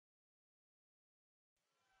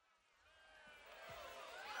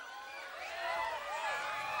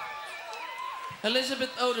Elisabeth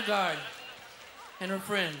Ødegård and her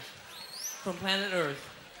friends from planet Earth.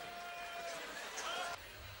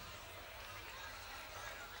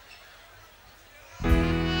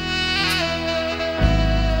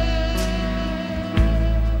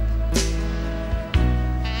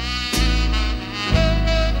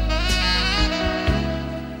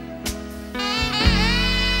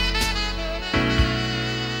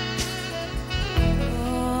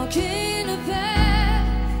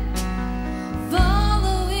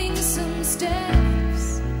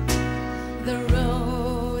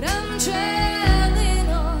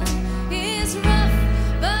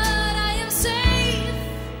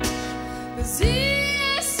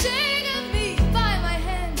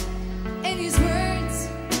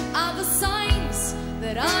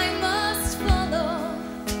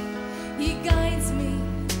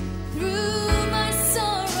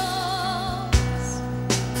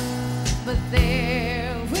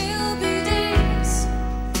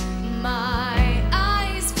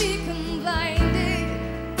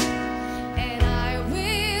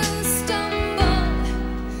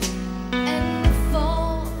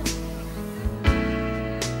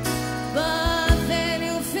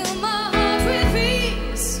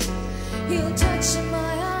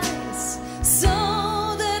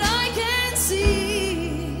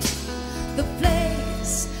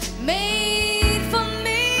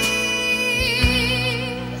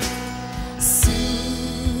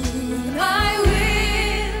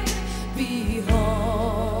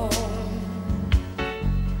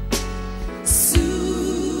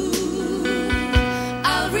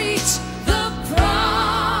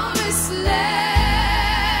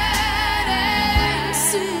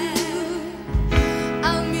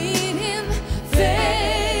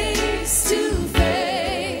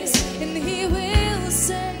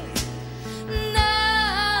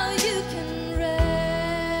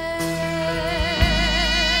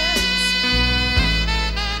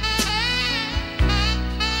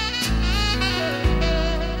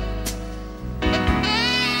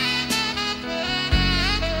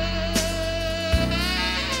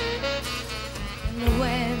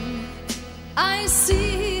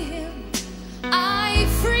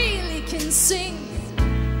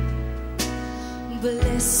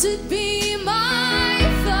 Blessed be my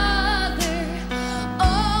Father,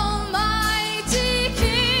 Almighty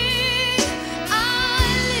King. I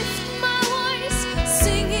lift my voice,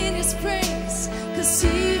 singing His praise, 'cause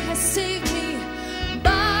He has saved me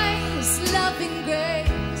by His loving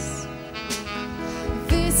grace.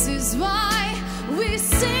 This is why we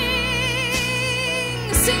sing,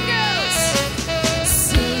 singers.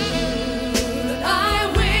 Soon I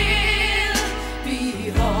will be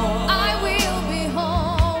home.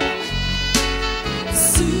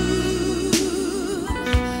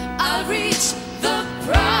 Reach the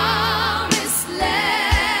promised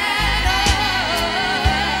land.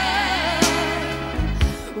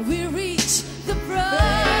 We reach the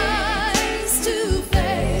prize to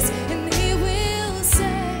face, and He will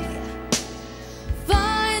say,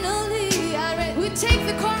 finally I read. We take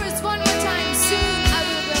the chorus one more time. Soon I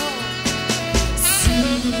will go.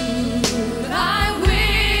 Soon I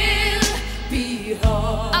will be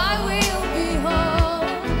home. I will be home.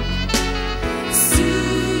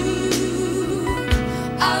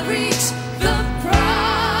 I'll reach the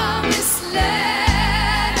promised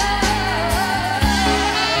land.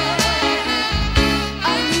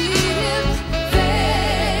 I'll meet Him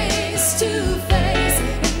face to face,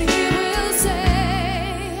 and He will say,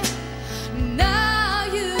 now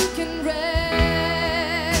you can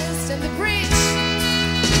rest. And the bridge.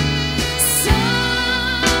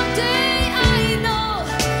 Someday I know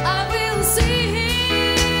I will.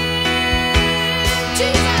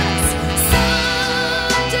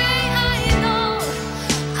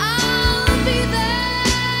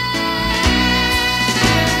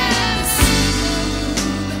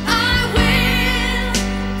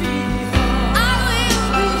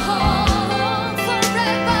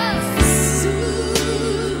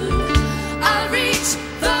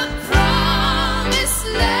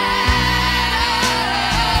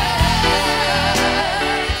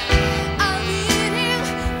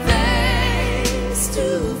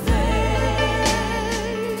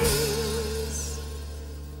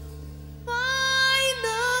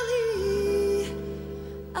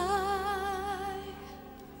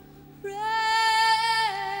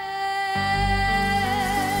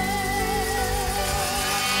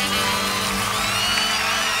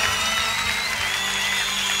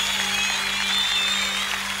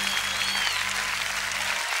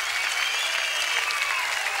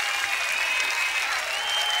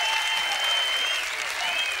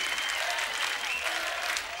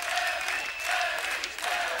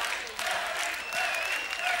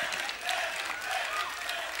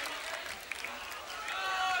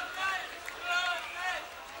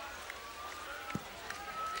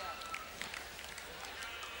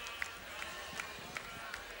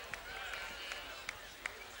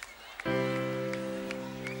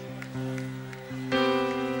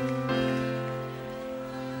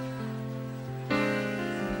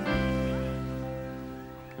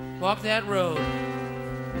 walk that road,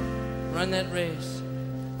 run that race.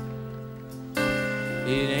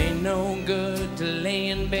 It ain't no good to lay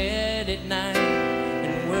in bed at night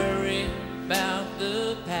and worry about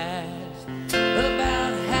the past,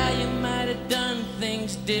 about how you might have done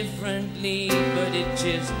things differently, but it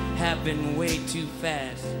just happened way too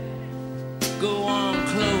fast. Go on,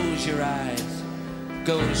 close your eyes,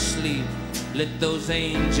 go to sleep. Let those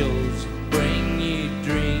angels bring you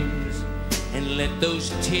dreams, and let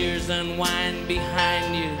those tears unwind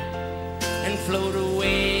behind you and float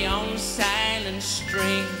away on silent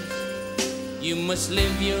strings. You must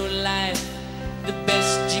live your life the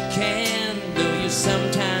best you can, though you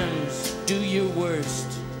sometimes do your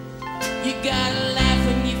worst. You gotta laugh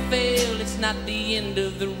when you fail, it's not the end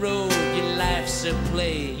of the road. Your life's a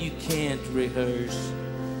play you can't rehearse.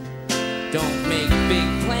 Don't make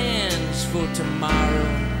big plans for tomorrow.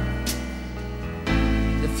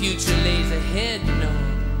 The future lays ahead, no,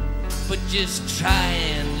 but just try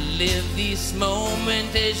and live this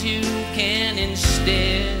moment as you can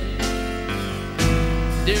instead.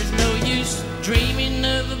 There's no use dreaming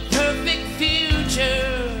of a perfect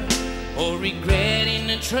future or regretting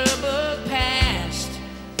the troubled past.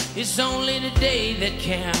 It's only the day that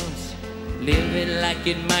counts. Live it like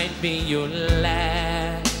it might be your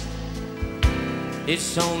last.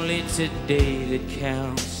 It's only today that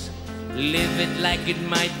counts. Live it like it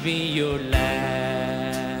might be your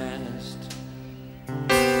last.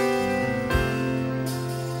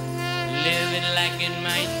 Live it like it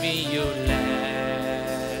might be your last.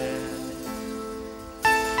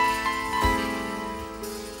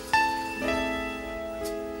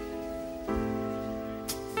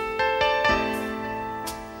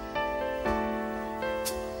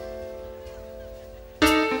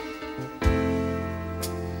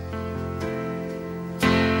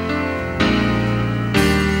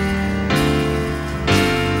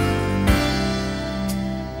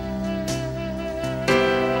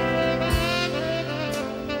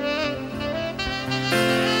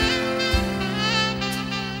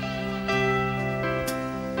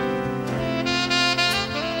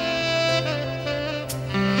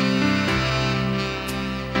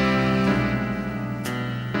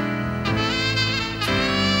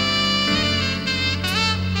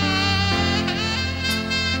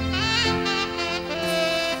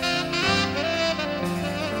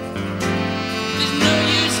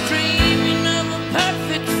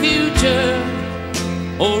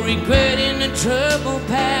 Or regretting the troubled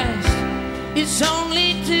past. It's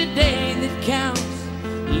only today that counts.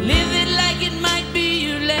 Live it like it might be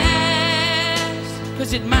your last.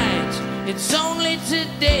 'Cause it might. It's only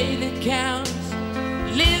today that counts.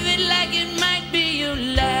 Live it like it might be your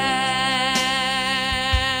last.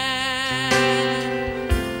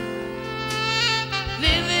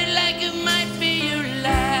 Live it like it might be your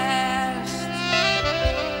last.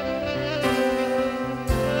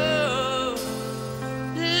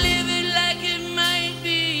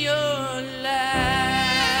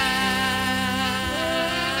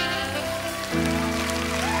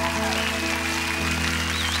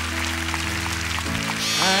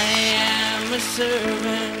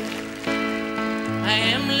 Servant, I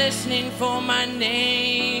am listening for my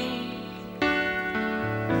name.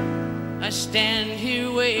 I stand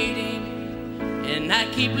here waiting, and I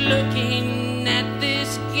keep looking at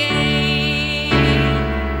this game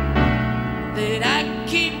that I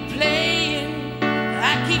keep playing.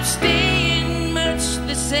 I keep staying much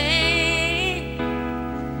the same.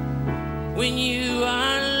 When you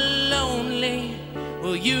are lonely,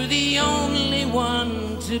 well, you're the only one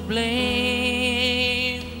to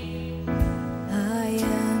blame. I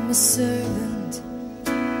am a servant,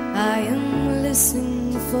 I am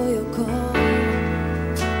listening for your call.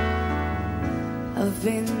 I've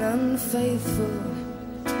been unfaithful,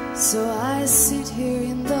 so I sit here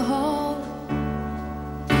in the hall.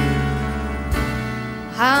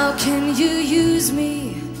 How can you use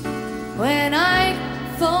me when I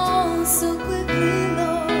fall so quickly,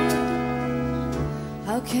 Lord?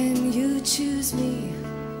 How can you choose me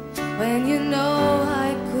when you know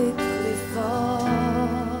I quickly fall?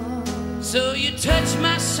 So you touch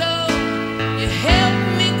my soul, you help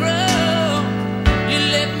me grow, you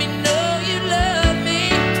let me know you love me.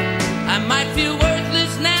 I might feel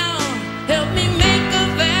worthless now, help me make a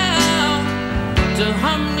vow to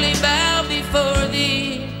humbly bow before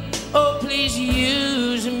thee. Oh, please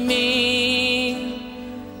use me.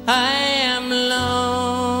 I am lonely.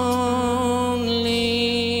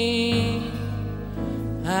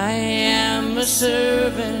 I am a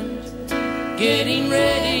servant, getting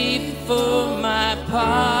ready for my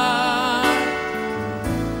part.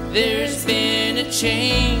 There's been a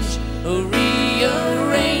change a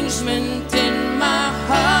rearrangement in my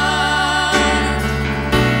heart.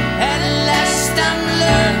 At last I'm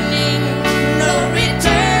learning, no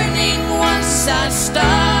returning once I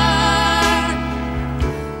start.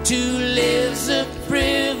 To live's a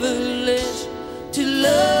privilege, to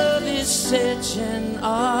love is such an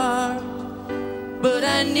art, but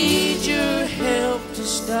I need your help to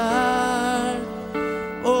start.